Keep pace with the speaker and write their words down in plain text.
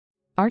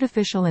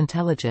Artificial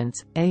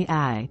intelligence,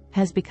 AI,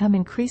 has become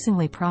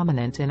increasingly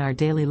prominent in our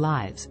daily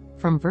lives,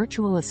 from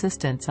virtual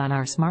assistants on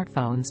our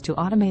smartphones to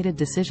automated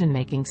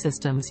decision-making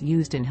systems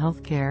used in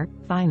healthcare,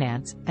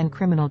 finance, and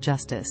criminal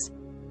justice.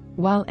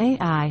 While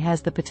AI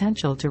has the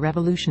potential to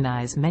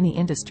revolutionize many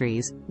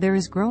industries, there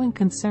is growing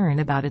concern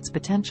about its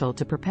potential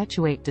to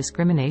perpetuate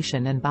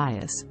discrimination and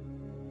bias.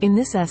 In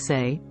this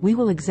essay, we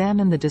will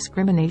examine the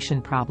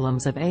discrimination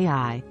problems of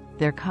AI,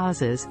 their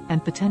causes,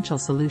 and potential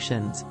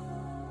solutions.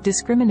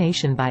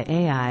 Discrimination by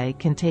AI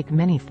can take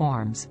many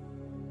forms.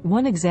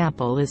 One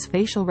example is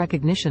facial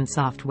recognition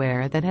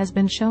software that has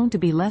been shown to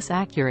be less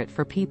accurate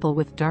for people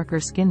with darker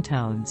skin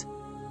tones.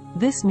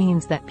 This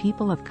means that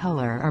people of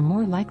color are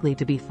more likely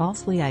to be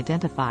falsely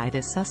identified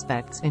as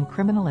suspects in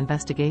criminal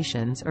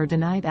investigations or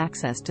denied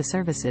access to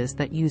services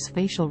that use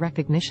facial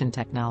recognition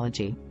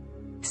technology.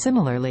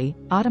 Similarly,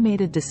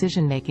 automated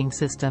decision-making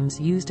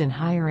systems used in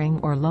hiring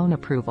or loan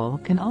approval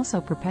can also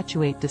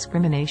perpetuate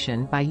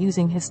discrimination by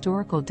using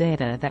historical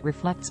data that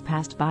reflects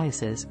past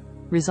biases,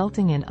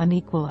 resulting in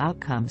unequal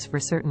outcomes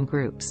for certain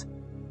groups.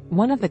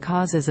 One of the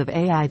causes of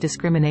AI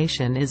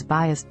discrimination is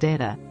biased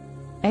data.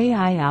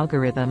 AI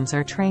algorithms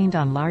are trained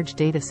on large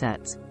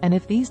datasets, and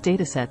if these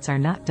datasets are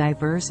not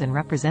diverse and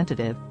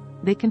representative,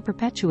 they can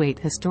perpetuate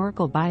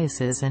historical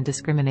biases and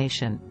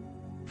discrimination.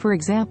 For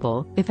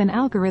example, if an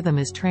algorithm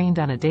is trained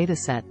on a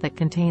dataset that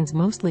contains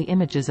mostly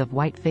images of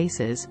white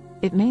faces,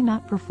 it may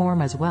not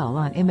perform as well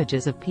on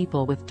images of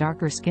people with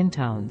darker skin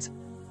tones.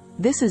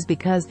 This is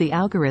because the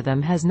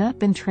algorithm has not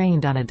been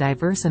trained on a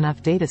diverse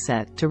enough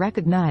dataset to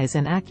recognize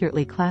and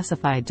accurately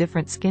classify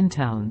different skin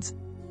tones.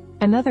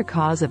 Another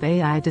cause of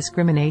AI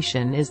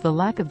discrimination is the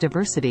lack of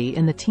diversity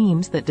in the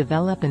teams that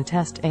develop and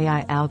test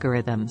AI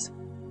algorithms.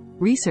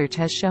 Research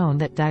has shown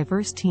that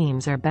diverse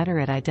teams are better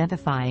at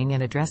identifying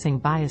and addressing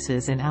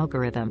biases in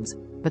algorithms,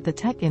 but the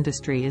tech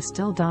industry is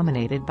still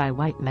dominated by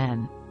white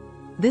men.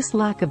 This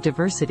lack of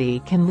diversity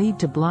can lead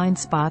to blind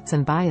spots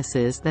and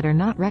biases that are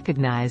not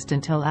recognized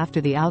until after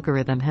the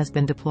algorithm has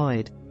been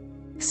deployed.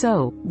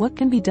 So, what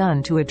can be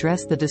done to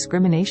address the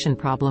discrimination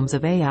problems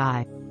of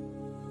AI?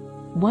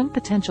 One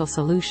potential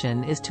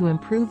solution is to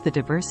improve the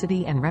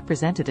diversity and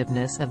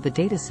representativeness of the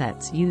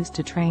datasets used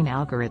to train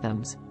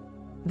algorithms.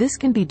 This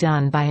can be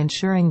done by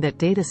ensuring that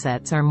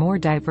datasets are more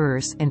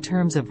diverse in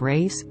terms of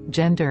race,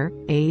 gender,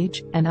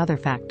 age, and other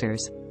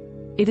factors.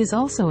 It is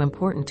also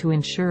important to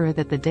ensure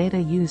that the data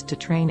used to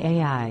train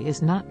AI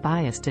is not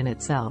biased in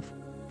itself,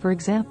 for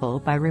example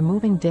by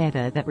removing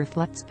data that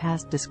reflects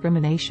past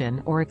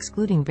discrimination or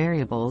excluding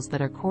variables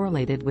that are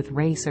correlated with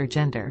race or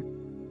gender.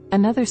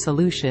 Another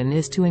solution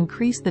is to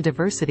increase the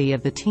diversity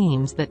of the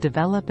teams that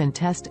develop and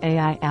test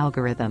AI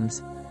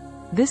algorithms.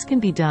 This can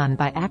be done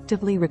by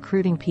actively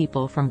recruiting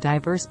people from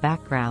diverse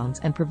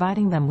backgrounds and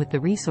providing them with the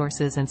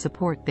resources and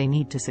support they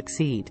need to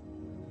succeed.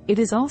 It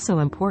is also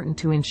important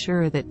to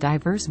ensure that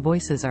diverse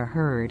voices are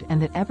heard and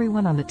that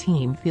everyone on the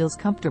team feels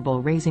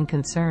comfortable raising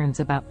concerns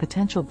about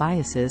potential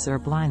biases or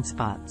blind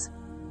spots.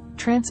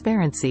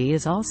 Transparency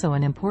is also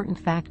an important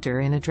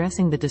factor in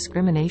addressing the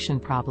discrimination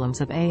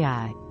problems of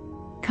AI.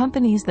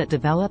 Companies that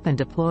develop and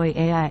deploy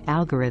AI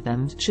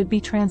algorithms should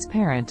be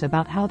transparent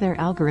about how their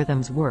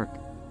algorithms work,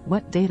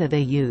 what data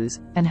they use,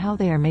 and how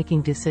they are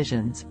making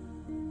decisions.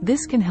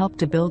 This can help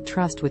to build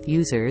trust with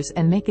users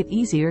and make it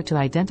easier to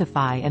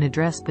identify and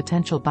address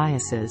potential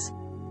biases.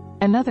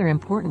 Another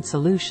important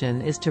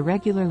solution is to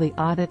regularly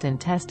audit and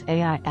test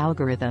AI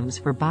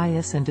algorithms for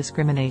bias and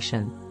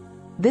discrimination.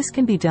 This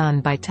can be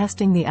done by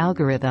testing the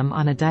algorithm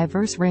on a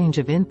diverse range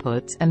of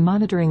inputs and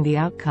monitoring the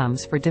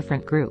outcomes for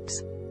different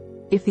groups.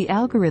 If the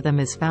algorithm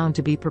is found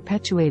to be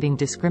perpetuating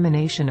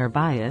discrimination or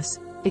bias,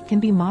 it can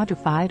be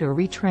modified or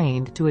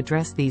retrained to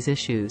address these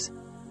issues.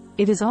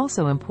 It is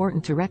also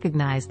important to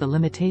recognize the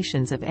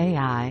limitations of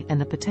AI and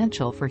the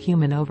potential for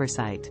human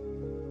oversight.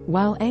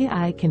 While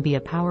AI can be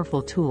a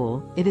powerful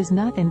tool, it is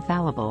not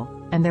infallible,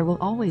 and there will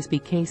always be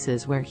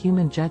cases where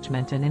human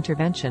judgment and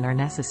intervention are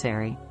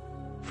necessary.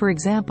 For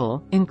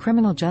example, in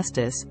criminal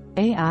justice,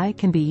 AI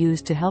can be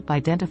used to help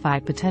identify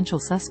potential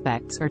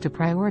suspects or to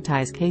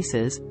prioritize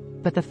cases,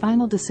 but the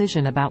final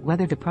decision about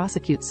whether to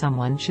prosecute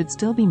someone should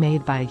still be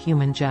made by a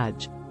human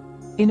judge.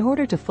 In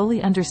order to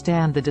fully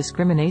understand the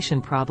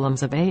discrimination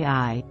problems of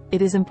AI,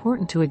 it is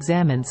important to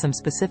examine some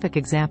specific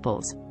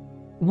examples.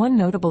 One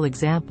notable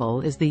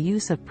example is the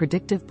use of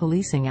predictive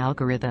policing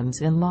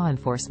algorithms in law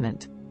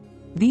enforcement.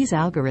 These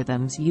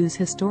algorithms use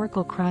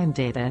historical crime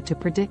data to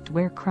predict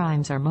where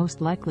crimes are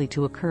most likely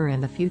to occur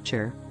in the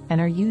future,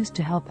 and are used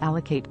to help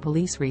allocate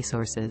police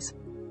resources.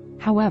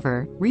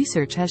 However,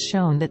 research has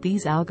shown that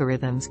these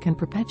algorithms can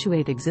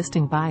perpetuate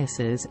existing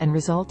biases and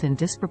result in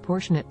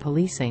disproportionate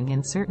policing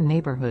in certain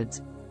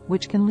neighborhoods,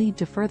 which can lead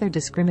to further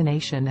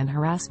discrimination and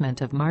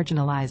harassment of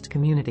marginalized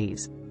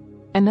communities.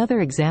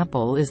 Another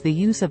example is the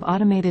use of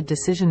automated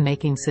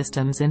decision-making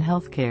systems in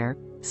healthcare,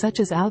 such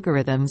as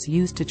algorithms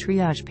used to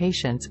triage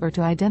patients or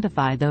to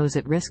identify those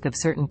at risk of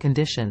certain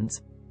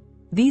conditions.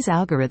 These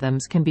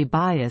algorithms can be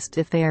biased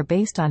if they are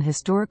based on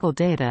historical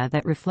data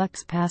that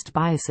reflects past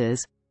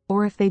biases,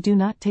 or if they do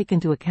not take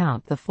into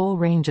account the full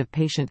range of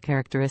patient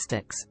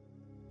characteristics.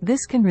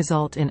 This can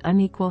result in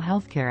unequal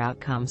healthcare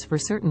outcomes for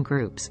certain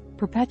groups,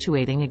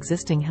 perpetuating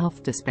existing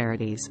health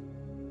disparities.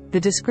 The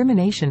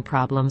discrimination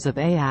problems of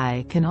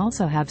AI can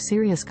also have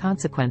serious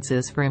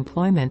consequences for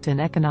employment and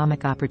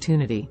economic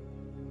opportunity.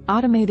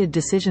 Automated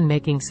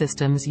decision-making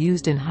systems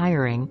used in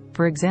hiring,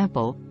 for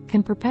example,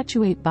 can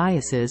perpetuate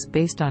biases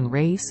based on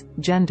race,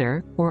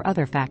 gender, or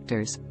other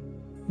factors.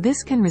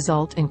 This can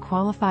result in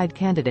qualified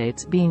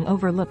candidates being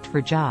overlooked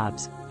for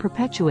jobs,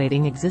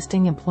 perpetuating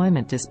existing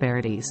employment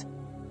disparities.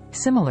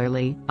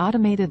 Similarly,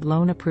 automated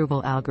loan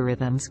approval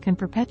algorithms can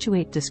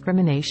perpetuate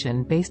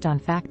discrimination based on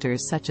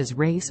factors such as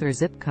race or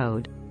zip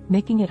code,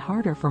 making it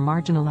harder for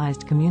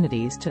marginalized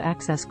communities to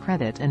access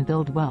credit and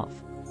build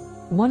wealth.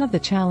 One of the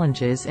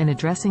challenges in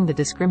addressing the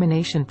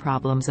discrimination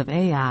problems of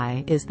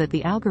AI is that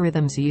the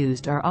algorithms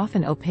used are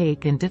often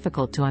opaque and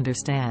difficult to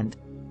understand.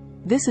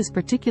 This is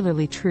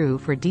particularly true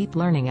for deep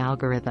learning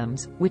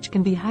algorithms, which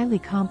can be highly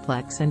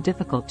complex and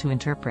difficult to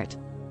interpret.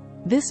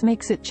 This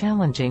makes it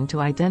challenging to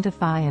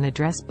identify and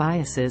address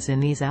biases in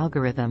these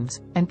algorithms,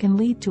 and can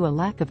lead to a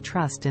lack of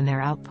trust in their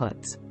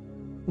outputs.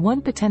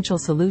 One potential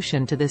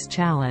solution to this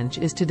challenge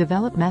is to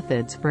develop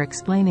methods for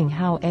explaining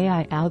how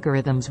AI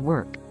algorithms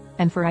work,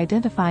 and for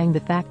identifying the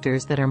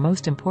factors that are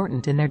most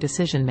important in their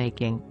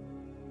decision-making.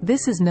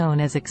 This is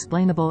known as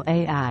explainable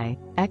AI,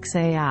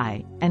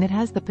 XAI, and it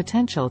has the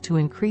potential to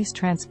increase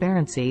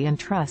transparency and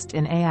trust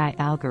in AI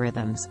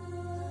algorithms.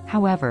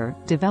 However,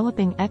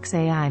 developing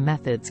XAI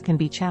methods can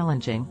be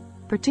challenging,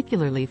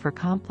 particularly for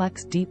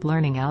complex deep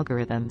learning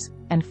algorithms,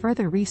 and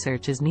further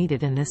research is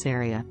needed in this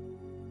area.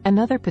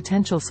 Another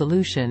potential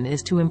solution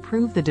is to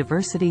improve the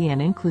diversity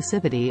and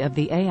inclusivity of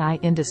the AI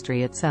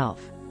industry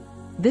itself.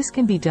 This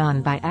can be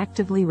done by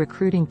actively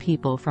recruiting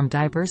people from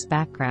diverse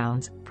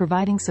backgrounds,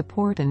 providing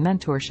support and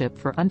mentorship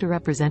for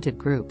underrepresented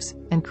groups,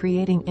 and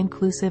creating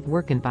inclusive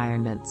work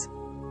environments.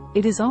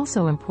 It is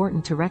also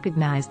important to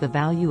recognize the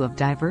value of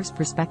diverse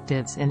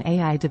perspectives in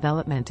AI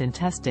development and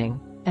testing,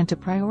 and to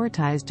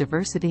prioritize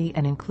diversity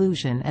and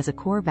inclusion as a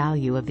core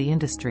value of the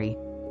industry.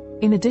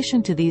 In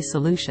addition to these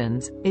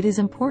solutions, it is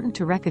important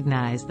to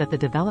recognize that the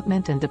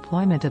development and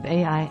deployment of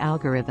AI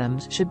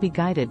algorithms should be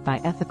guided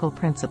by ethical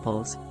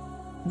principles.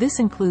 This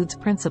includes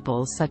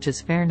principles such as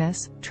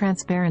fairness,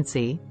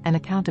 transparency, and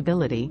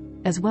accountability,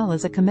 as well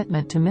as a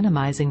commitment to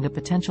minimizing the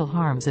potential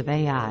harms of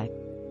AI.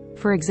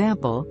 For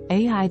example,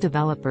 AI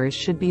developers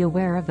should be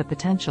aware of the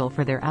potential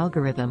for their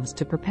algorithms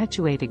to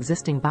perpetuate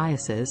existing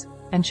biases,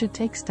 and should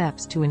take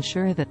steps to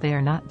ensure that they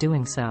are not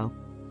doing so.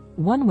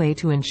 One way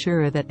to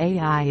ensure that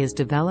AI is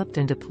developed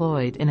and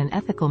deployed in an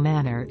ethical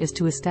manner is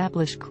to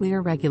establish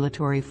clear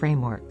regulatory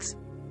frameworks.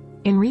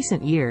 In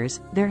recent years,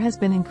 there has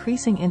been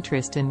increasing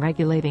interest in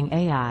regulating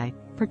AI,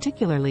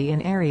 particularly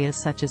in areas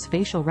such as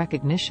facial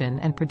recognition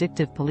and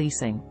predictive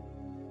policing.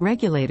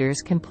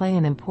 Regulators can play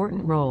an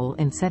important role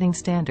in setting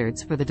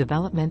standards for the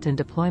development and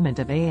deployment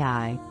of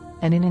AI,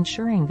 and in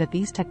ensuring that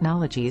these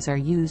technologies are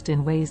used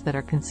in ways that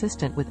are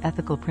consistent with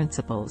ethical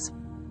principles.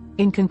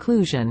 In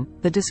conclusion,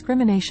 the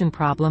discrimination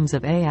problems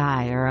of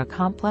AI are a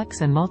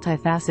complex and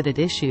multifaceted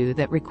issue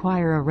that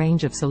require a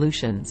range of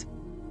solutions.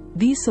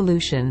 These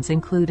solutions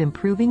include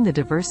improving the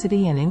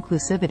diversity and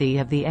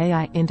inclusivity of the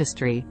AI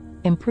industry,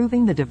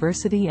 improving the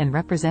diversity and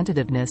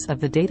representativeness of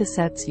the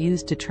datasets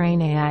used to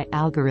train AI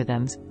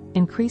algorithms,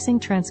 increasing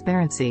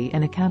transparency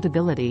and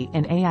accountability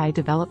in AI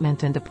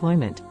development and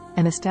deployment,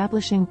 and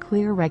establishing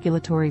clear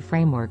regulatory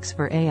frameworks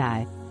for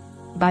AI.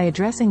 By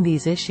addressing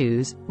these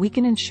issues, we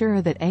can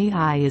ensure that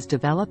AI is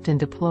developed and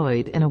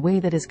deployed in a way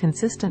that is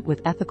consistent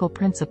with ethical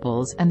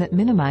principles and that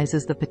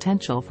minimizes the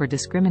potential for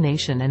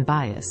discrimination and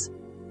bias.